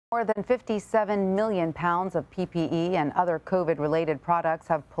More than 57 million pounds of PPE and other COVID-related products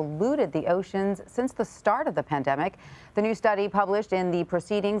have polluted the oceans since the start of the pandemic. The new study published in the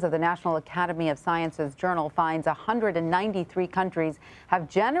Proceedings of the National Academy of Sciences journal finds 193 countries have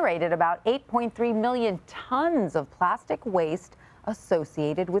generated about 8.3 million tons of plastic waste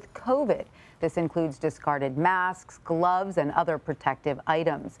associated with COVID. This includes discarded masks, gloves, and other protective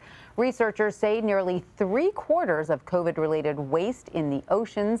items. Researchers say nearly 3/4 of COVID-related waste in the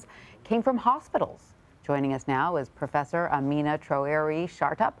oceans came from hospitals. Joining us now is Professor Amina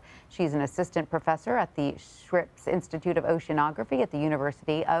Traoré-Shartup. She's an assistant professor at the Scripps Institute of Oceanography at the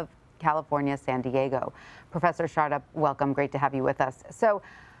University of California, San Diego. Professor Shartup, welcome. Great to have you with us. So,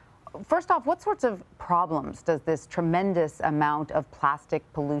 first off, what sorts of problems does this tremendous amount of plastic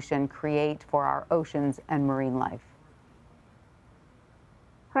pollution create for our oceans and marine life?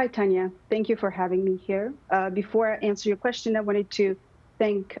 Hi, Tanya. Thank you for having me here. Before I answer your question, I wanted to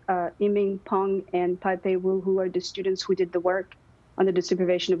thank Yiming Peng and Paipei Wu, who are the students who did the work under the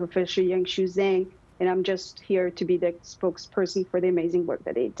supervision of Professor Yangshu Zhang, and I'm just here to be the spokesperson for the amazing work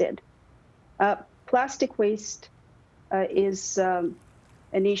that they did. Plastic waste is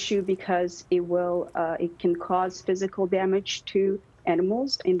an issue because it can cause physical damage to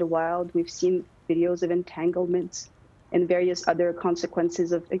animals in the wild. We've seen videos of entanglements and various other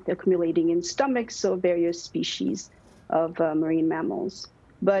consequences of accumulating in stomachs of various species of marine mammals.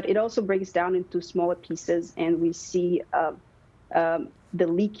 But it also breaks down into smaller pieces, and we see the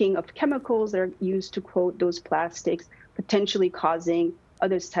leaking of chemicals that are used to coat those plastics, potentially causing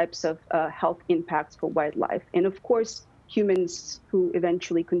other types of health impacts for wildlife. And of course, humans who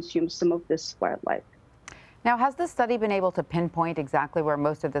eventually consume some of this wildlife. Now, has this study been able to pinpoint exactly where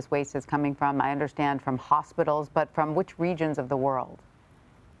most of this waste is coming from? I understand from hospitals, but from which regions of the world?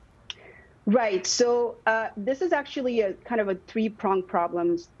 Right. So this is actually a kind of a three-pronged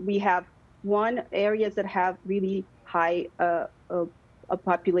problem. We have areas that have really high a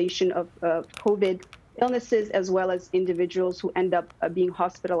population of COVID illnesses, as well as individuals who end up being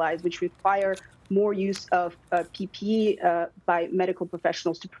hospitalized, which require more use of PPE by medical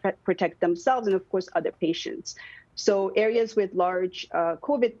professionals to protect themselves and, of course, other patients. So areas with large a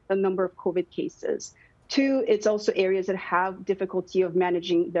number of COVID cases. Two, it's also areas that have difficulty of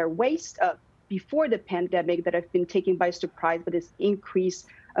managing their waste before the pandemic that have been taken by surprise by this increased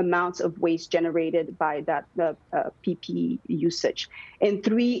amounts of waste generated by that PPE usage. And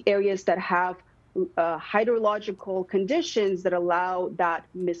three, areas that have hydrological conditions that allow that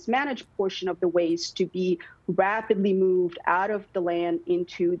mismanaged portion of the waste to be rapidly moved out of the land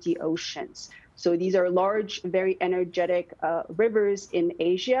into the oceans. So these are large, very energetic rivers in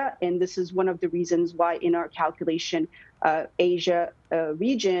Asia, and this is one of the reasons why in our calculation, Asia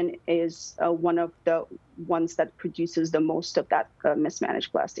region is one of the ones that produces the most of that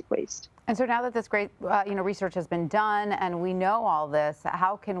mismanaged plastic waste. And so now that this great research has been done and we know all this,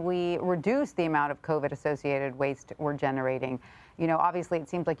 how can we reduce the amount of COVID-associated waste we're generating? You know, obviously it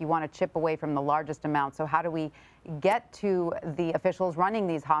seems like you want to chip away from the largest amount. So how do we get to the officials running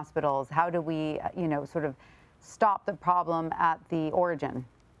these hospitals? How do we, sort of stop the problem at the origin?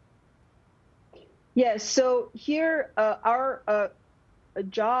 Yes, so here our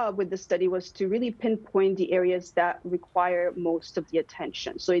job with the study was to really pinpoint the areas that require most of the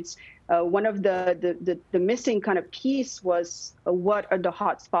attention. So it's one of the missing kind of piece was what are the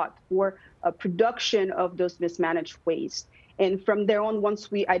hotspots for production of those mismanaged waste. And from there on,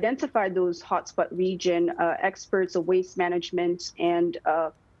 once we identified those hotspot region, experts of waste management and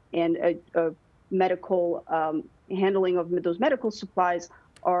medical handling of those medical supplies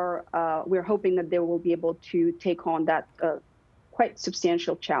we're hoping that they will be able to take on that quite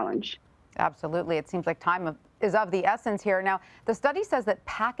substantial challenge. Absolutely. It seems like time is of the essence here. Now, the study says that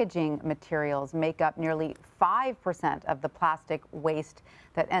packaging materials make up nearly 5% of the plastic waste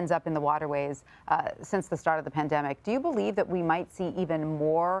that ends up in the waterways since the start of the pandemic. Do you believe that we might see even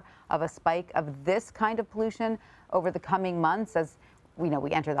more of a spike of this kind of pollution over the coming months as we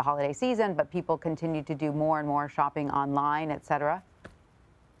enter the holiday season, but people continue to do more and more shopping online, et cetera?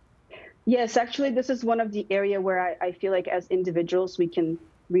 Yes, actually, this is one of the area where I feel like as individuals, we can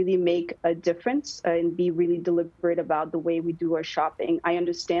really make a difference and be really deliberate about the way we do our shopping. I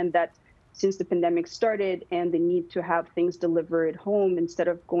understand that since the pandemic started and the need to have things delivered home instead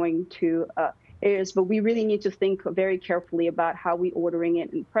of going to areas, but we really need to think very carefully about how we ordering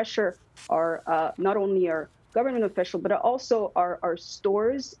it and pressure our not only our government official, but also our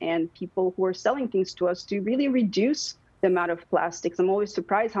stores and people who are selling things to us to really reduce the amount of plastics. I'm always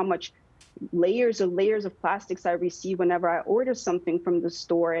surprised how much layers of plastics I receive whenever I order something from the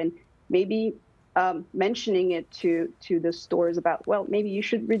store, and maybe mentioning it to the stores about, well, maybe you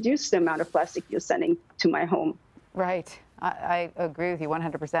should reduce the amount of plastic you're sending to my home. Right. I agree with you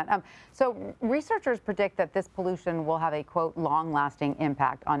 100%. So researchers predict that this pollution will have a, quote, long-lasting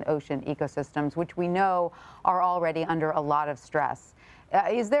impact on ocean ecosystems, which we know are already under a lot of stress.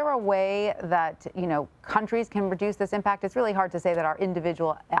 Is there a way that, countries can reduce this impact? It's really hard to say that our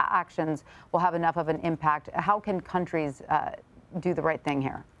individual actions will have enough of an impact. How can countries do the right thing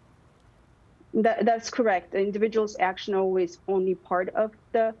here? That's correct. The individual's action always only part of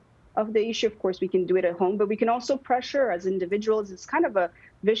the issue. Of course, we can do it at home, but we can also pressure as individuals. It's kind of a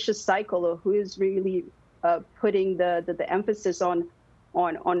vicious cycle of who is really putting the emphasis on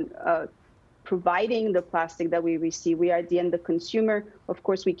providing the plastic that we receive. We are at the end the consumer. Of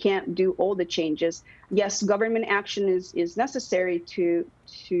course, we can't do all the changes. Yes, government action is necessary to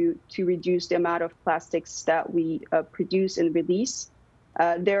reduce the amount of plastics that we produce and release.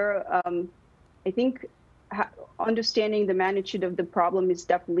 I think understanding the magnitude of the problem is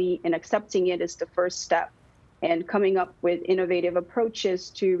definitely, and accepting it is the first step, and coming up with innovative approaches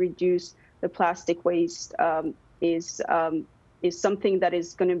to reduce the plastic waste is something that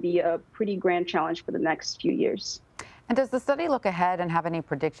is going to be a pretty grand challenge for the next few years. And does the study look ahead and have any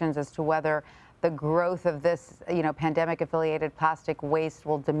predictions as to whether the growth of this, pandemic-affiliated plastic waste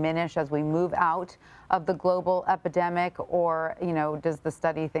will diminish as we move out of the global epidemic, or, does the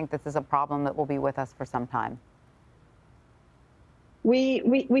study think this is a problem that will be with us for some time?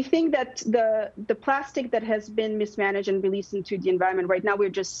 We think that the plastic that has been mismanaged and released into the environment, right now we're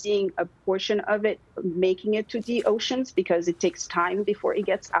just seeing a portion of it making it to the oceans because it takes time before it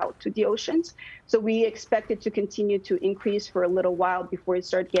gets out to the oceans. So we expect it to continue to increase for a little while before it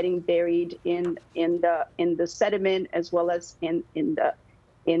starts getting buried in the sediment as well as in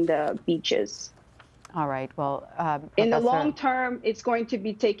the beaches. All right. Well, in the long term, it's going to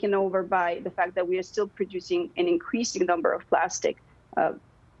be taken over by the fact that we are still producing an increasing number of plastic,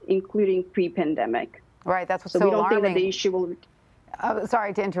 including pre-pandemic. Right. That's what's so so we don't alarming. think that the issue will.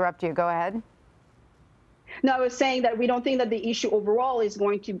 Sorry to interrupt you. Go ahead. No, I was saying that we don't think that the issue overall is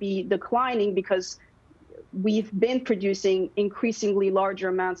going to be declining because we've been producing increasingly larger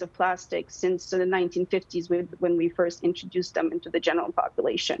amounts of plastic since the 1950s when we first introduced them into the general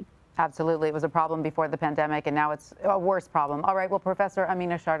population. Absolutely. It was a problem before the pandemic, and now it's a worse problem. All right. Well, Professor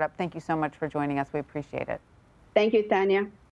Amina Shardab, thank you so much for joining us. We appreciate it. Thank you, Tanya.